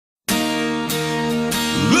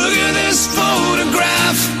this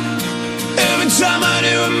photograph. Every time I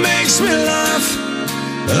do, it makes me laugh.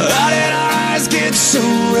 How did our eyes get so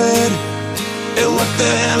red? And what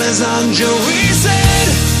the hell is on Joey's head?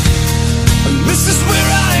 And this is where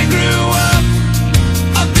I grew up.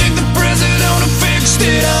 I think the president fixed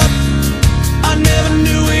it up. I never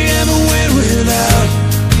knew we ever went without.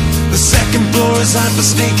 The second floor is hot for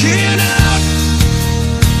sneaking out.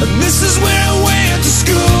 And this is where I went to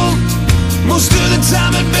school. Most of the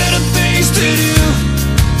time had better things to do.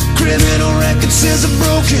 Criminal record says I've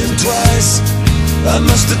broken twice. I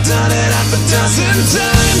must have done it half a dozen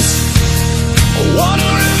times. I wonder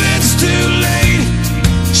if it's too late.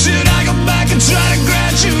 Should I go back and try to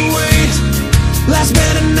graduate? Life's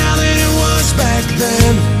better now than it was back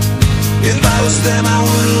then. If I was them, I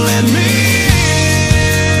wouldn't let me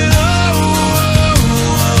in. Oh, oh,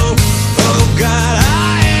 oh, oh God.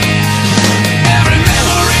 Every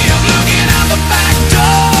memory of looking out the back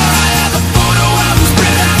door. I have a photo album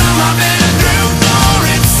spread out on my bedroom floor.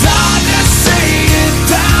 It's hard to say it,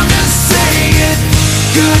 time to say it.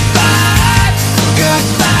 Goodbye,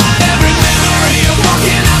 goodbye. Every memory of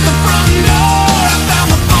walking out the front door. I found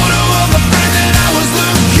the photo of a friend that I was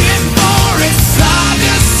looking for. It's hard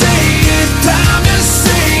to say it, time to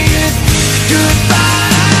say it.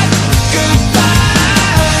 Goodbye, goodbye.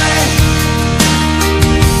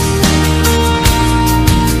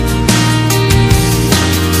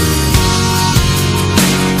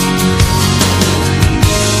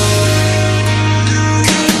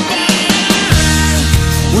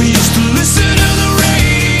 We used to listen to the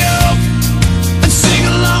radio and sing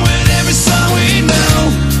along with every song we know.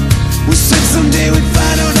 We said someday we'd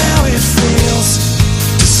find out how it feels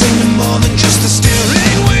to sing to more than just a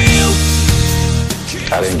steering wheel.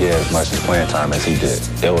 I didn't get as much playing time as he did.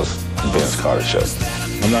 It was Vince Carter's show.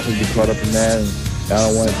 I'm not going to get caught up in that. And I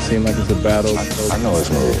don't want it to seem like it's a battle. I know his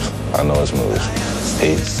moves. I know his moves.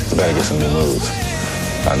 He better get some new moves.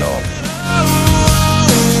 I know him.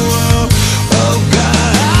 Oh God.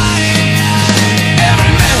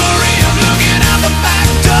 Every memory of looking out the back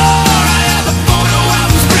door. I have a photo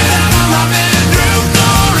album spread out on my bedroom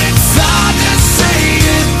floor. It's hard to say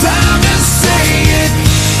it, time to say it.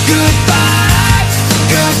 Goodbye,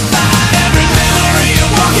 goodbye. Every memory of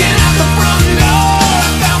walking out the front door.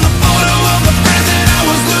 I found the photo of a friend that I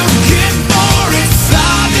was looking for. It's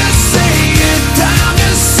hard to say it, time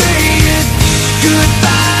to say it.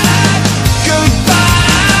 Goodbye, goodbye.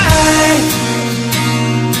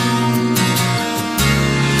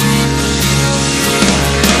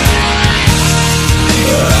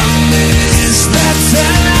 I miss that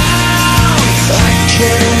town. I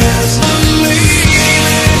can't believe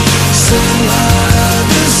it. So hard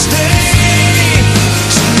to stay,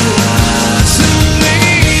 too hard to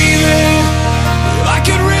leave it. If I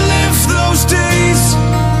could relive those days,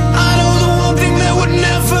 I know the one thing that would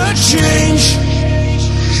never change.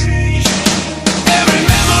 Every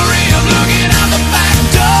memory of looking out the back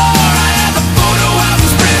door. I have a photo album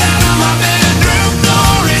spread out on my bedroom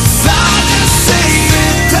floor. It's hard to say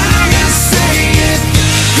it, time to say it.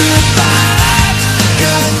 Goodbye,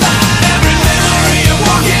 goodbye. Every memory of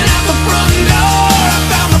walking out the front door. I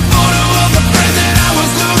found the photo of the friend that I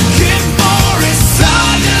was looking for. It's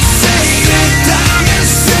hard to say it, time to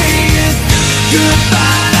say it.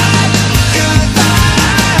 Goodbye, goodbye.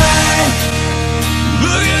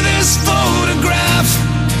 Look at this photograph.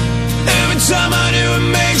 Every time I do, it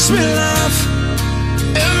makes me laugh.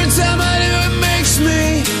 Every time I do, it makes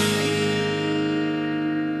me.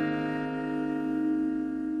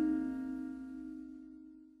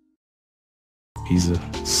 He's a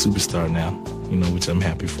superstar now, which I'm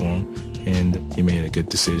happy for him. And he made a good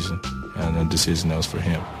decision, and a decision that was for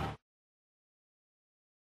him.